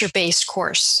lecture-based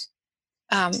course,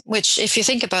 which if you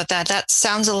think about that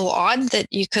sounds a little odd that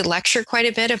you could lecture quite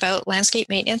a bit about landscape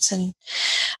maintenance. And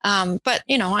but,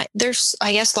 there's,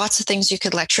 I guess, lots of things you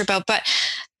could lecture about. But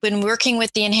when working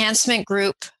with the enhancement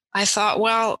group, I thought,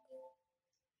 well,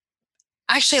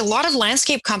 actually, a lot of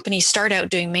landscape companies start out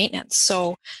doing maintenance.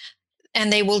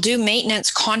 And they will do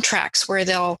maintenance contracts where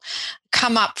they'll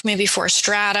come up maybe for a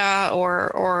strata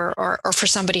or for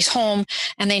somebody's home,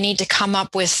 and they need to come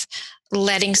up with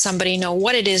letting somebody know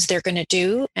what it is they're going to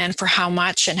do and for how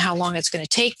much and how long it's going to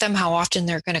take them, how often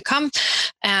they're going to come.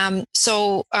 And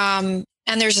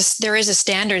there is a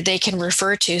standard they can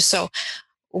refer to. So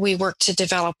we work to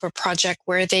develop a project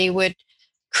where they would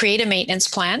create a maintenance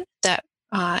plan that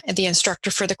the instructor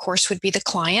for the course would be the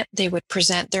client. They would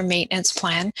present their maintenance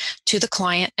plan to the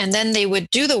client, and then they would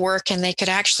do the work, and they could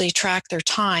actually track their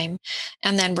time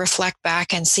and then reflect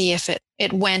back and see if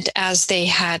it went as they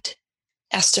had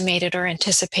estimated or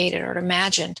anticipated or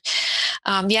imagined.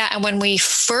 And when we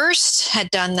first had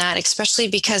done that, especially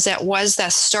because that was the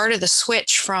start of the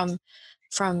switch from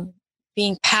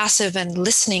being passive and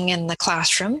listening in the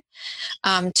classroom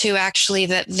to actually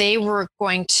that they were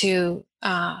going to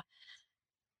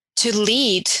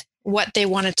lead what they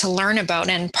wanted to learn about.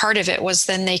 And part of it was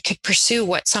then they could pursue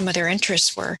what some of their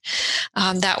interests were.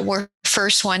 That were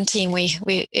first one team,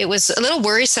 it was a little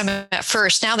worrisome at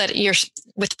first. Now that you're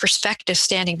with perspective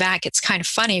standing back, it's kind of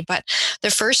funny, but the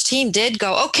first team did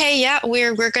go, okay, yeah,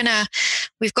 we've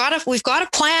got a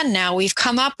plan now. We've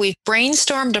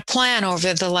brainstormed a plan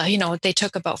over they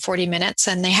took about 40 minutes,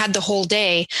 and they had the whole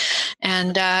day.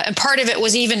 And part of it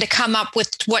was even to come up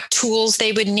with what tools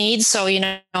they would need. So,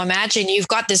 imagine you've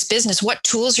got this business, what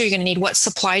tools are you going to need? What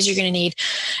supplies you're going to need?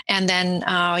 And then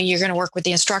you're going to work with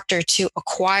the instructor to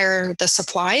acquire the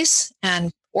supplies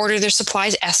and order their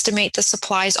supplies, estimate the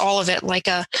supplies, all of it like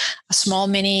a small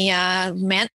mini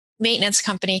maintenance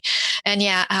company. And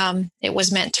it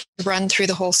was meant to run through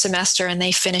the whole semester, and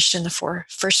they finished in the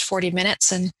first 40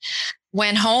 minutes and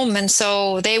went home. And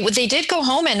so they did go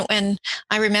home. And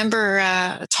I remember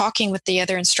talking with the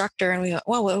other instructor, and we went,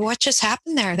 well, what just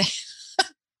happened there?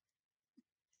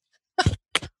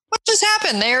 What just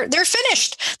happened? They're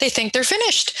finished. They think they're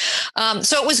finished.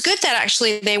 So it was good that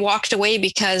actually they walked away,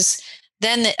 because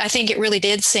then I think it really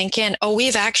did sink in. Oh,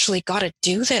 we've actually got to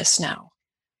do this now.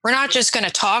 We're not just going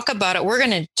to talk about it. We're going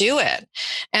to do it.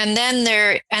 And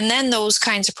then those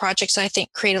kinds of projects, I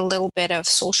think, create a little bit of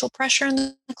social pressure in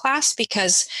the class,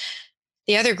 because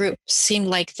the other group seemed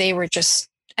like they were just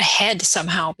ahead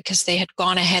somehow because they had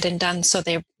gone ahead and done. So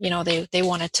they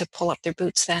wanted to pull up their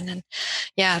boots then. And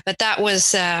but that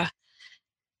was,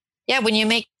 when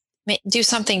you do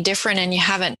something different and you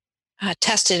haven't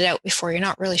tested it out before, you're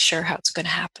not really sure how it's going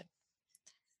to happen.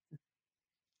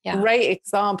 Yeah. Great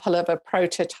example of a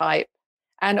prototype,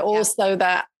 and also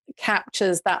that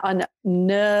captures that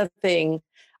unnerving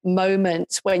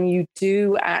moment when you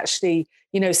do actually,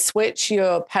 switch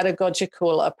your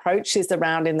pedagogical approaches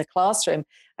around in the classroom,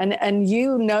 and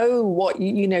what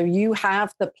you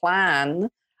have the plan,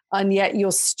 and yet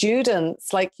your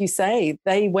students, like you say,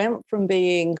 they went from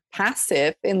being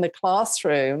passive in the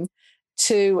classroom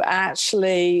to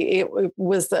actually it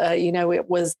was them. It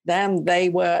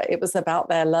was about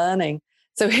their learning.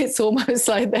 So it's almost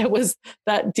like there was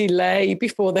that delay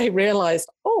before they realized,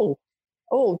 oh,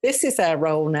 oh, this is their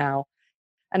role now.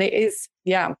 And it is,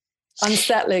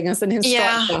 unsettling as an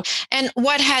instructor. Yeah. And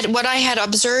what I had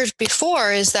observed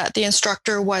before is that the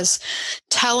instructor was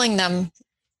telling them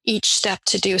each step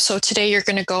to do. So today you're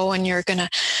going to go and you're going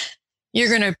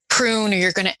to prune, or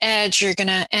you're going to edge,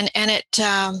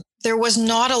 there was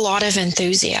not a lot of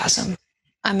enthusiasm.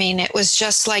 I mean, it was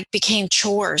just like became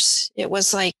chores. It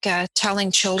was like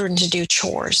telling children to do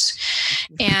chores.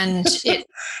 And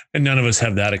and none of us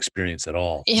have that experience at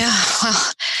all. Yeah.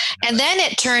 Well, and then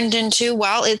it turned into,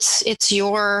 well, it's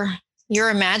you're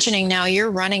imagining now you're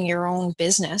running your own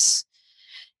business.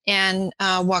 And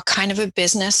what kind of a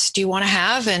business do you want to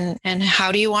have? And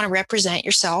how do you want to represent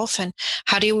yourself? And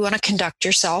how do you want to conduct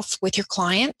yourself with your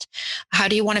client? How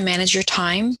do you want to manage your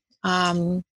time?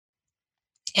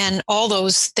 And all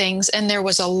those things. And there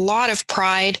was a lot of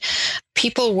pride.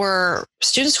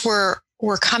 Students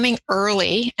were coming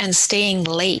early and staying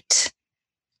late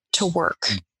to work.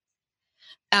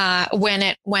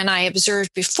 When I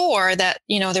observed before that,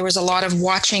 there was a lot of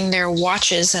watching their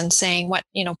watches and saying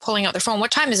pulling out their phone,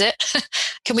 what time is it?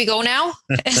 Can we go now?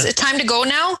 Is it time to go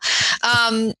now?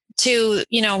 To,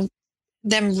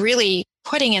 them really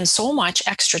putting in so much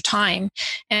extra time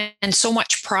and so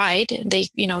much pride. They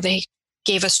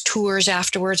gave us tours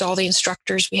afterwards, all the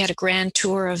instructors. We had a grand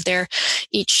tour of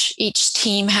each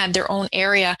team had their own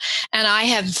area. And I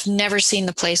have never seen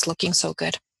the place looking so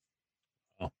good.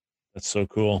 Oh, that's so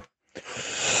cool.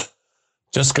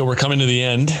 Jessica, we're coming to the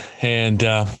end, and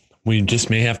we just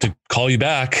may have to call you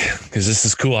back because this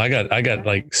is cool. I got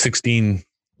like 16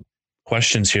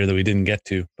 questions here that we didn't get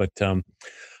to, but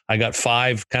I got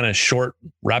 5 kind of short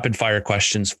rapid fire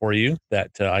questions for you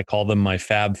that I call them my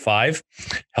Fab 5.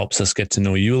 Helps us get to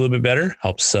know you a little bit better.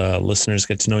 Helps listeners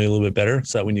get to know you a little bit better.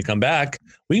 So that when you come back,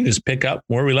 we can just pick up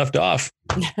where we left off.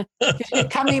 You're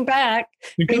coming back.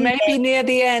 We may be near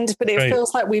the end, but it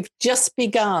feels like we've just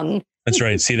begun. That's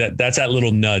right. See, that's that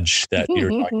little nudge that you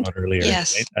were talking about earlier.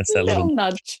 Yes. Right? That's that little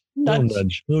nudge.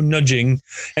 Little nudging.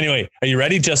 Anyway, are you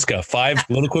ready, Jessica? 5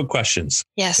 little quick questions.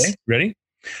 Yes. Okay, ready?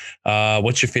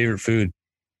 What's your favorite food?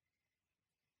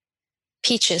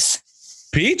 Peaches.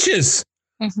 Peaches.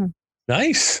 Mm-hmm.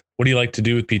 Nice. What do you like to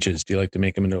do with peaches? Do you like to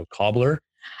make them into a cobbler?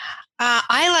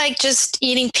 I like just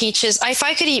eating peaches. If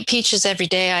I could eat peaches every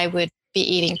day, I would be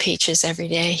eating peaches every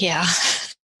day. Yeah.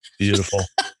 Beautiful.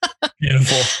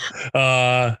 Beautiful.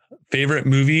 Favorite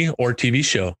movie or TV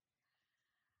show?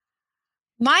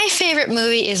 My favorite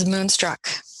movie is Moonstruck.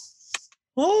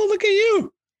 Oh, look at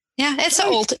you. Yeah, it's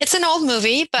an old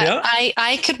movie, but yeah.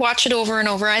 I could watch it over and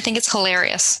over. I think it's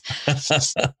hilarious.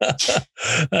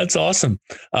 That's awesome.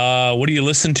 What do you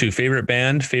listen to? Favorite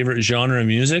band, favorite genre of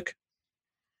music?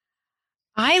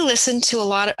 I listen to a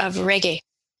lot of reggae.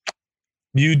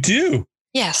 You do?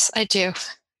 Yes, I do.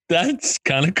 That's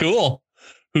kind of cool.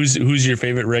 Who's your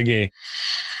favorite reggae?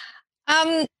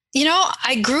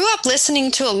 I grew up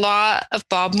listening to a lot of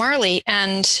Bob Marley,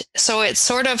 and so it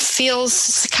sort of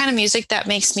feels the kind of music that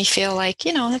makes me feel like,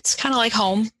 it's kind of like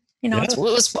home. It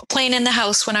was playing in the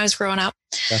house when I was growing up.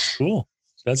 That's cool.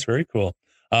 That's very cool.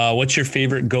 What's your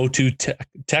favorite go-to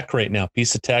tech right now?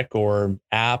 Piece of tech or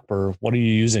app, or what are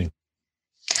you using?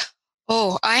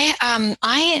 Oh,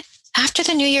 I after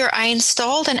the new year, I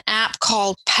installed an app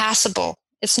called Passable.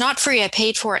 It's not free. I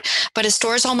paid for it, but it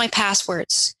stores all my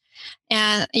passwords.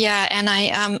 And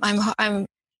I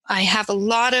have a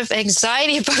lot of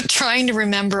anxiety about trying to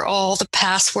remember all the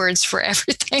passwords for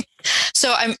everything.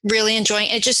 So I'm really enjoying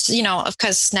it. Just,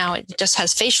 because now it just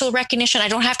has facial recognition. I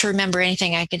don't have to remember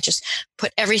anything. I can just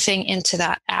put everything into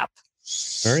that app.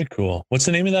 Very cool. What's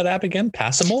the name of that app again?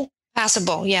 Passable?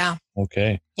 Passable. Yeah.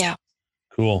 Okay. Yeah.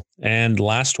 Cool. And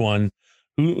last one,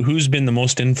 who's been the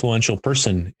most influential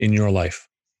person in your life?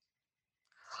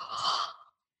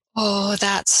 Oh,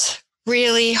 that's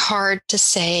really hard to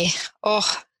say.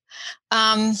 I've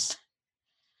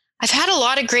had a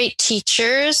lot of great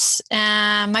teachers.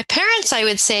 My parents, I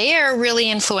would say, are really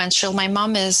influential. My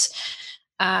mom is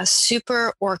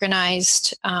super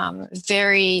organized,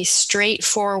 very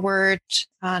straightforward,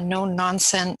 no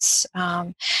nonsense.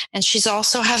 And she's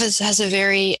also has a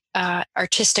very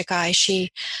artistic eye. I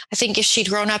think if she'd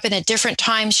grown up in a different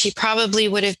time, she probably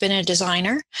would have been a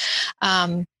designer.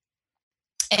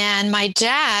 And my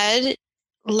dad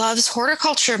loves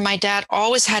horticulture. My dad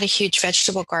always had a huge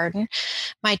vegetable garden.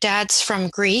 My dad's from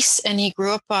Greece, and he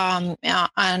grew up on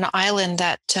an island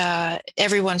that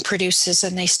everyone produces,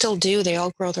 and they still do. They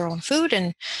all grow their own food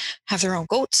and have their own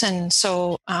goats. And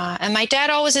so, and my dad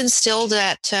always instilled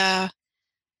that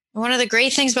one of the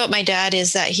great things about my dad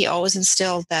is that he always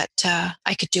instilled that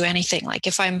I could do anything. Like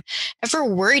if I'm ever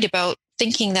worried about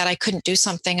thinking that I couldn't do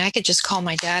something, I could just call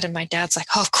my dad, and my dad's like,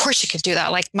 "Oh, of course you can do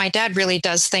that." Like, my dad really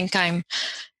does think I'm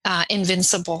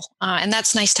invincible. And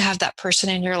that's nice to have that person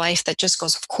in your life that just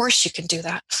goes, "Of course you can do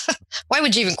that." Why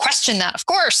would you even question that? Of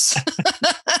course.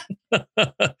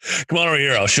 Come on over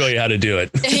here. I'll show you how to do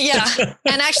it. Yeah.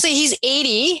 And actually he's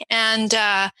 80, and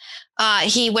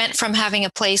he went from having a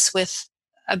place with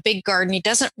a big garden. He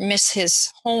doesn't miss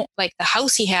his home, like the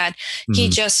house he had. He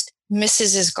just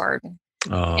misses his garden.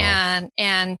 Oh.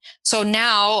 And so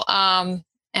now,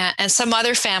 and some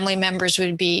other family members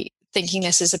would be thinking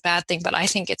this is a bad thing, but I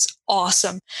think it's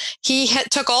awesome. He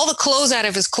took all the clothes out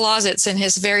of his closets in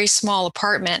his very small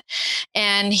apartment,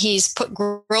 and he's put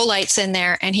grow lights in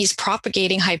there, and he's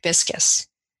propagating hibiscus.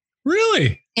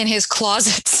 Really? In his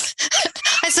closets.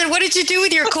 I said, "What did you do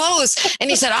with your clothes?" And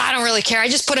he said, "I don't really care. I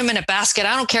just put them in a basket.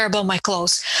 I don't care about my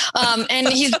clothes." And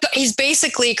he's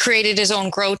basically created his own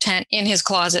grow tent in his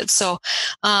closet. So,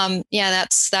 yeah,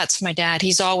 that's my dad.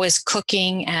 He's always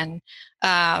cooking, and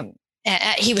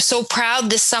he was so proud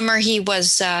this summer. He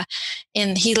was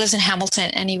he lives in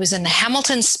Hamilton, and he was in the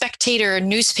Hamilton Spectator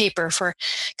newspaper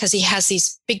because he has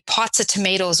these big pots of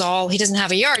tomatoes. He doesn't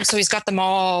have a yard, so he's got them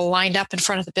all lined up in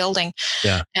front of the building.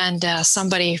 Yeah. And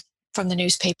somebody from the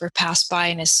newspaper passed by,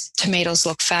 and his tomatoes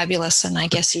look fabulous. And I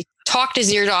guess he talked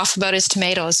his ear off about his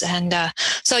tomatoes. And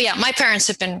so, yeah, my parents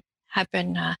have been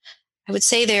I would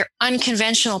say they're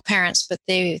unconventional parents, but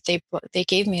they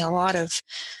gave me a lot of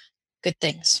good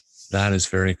things. That is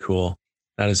very cool.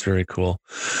 That is very cool.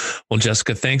 Well,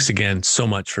 Jessica, thanks again so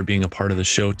much for being a part of the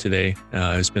show today.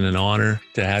 It's been an honor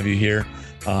to have you here.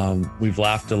 We've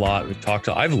laughed a lot.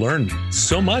 I've learned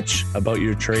so much about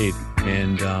your trade,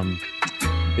 and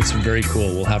it's very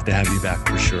cool. We'll have to have you back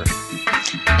for sure.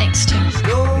 Thanks, Tim.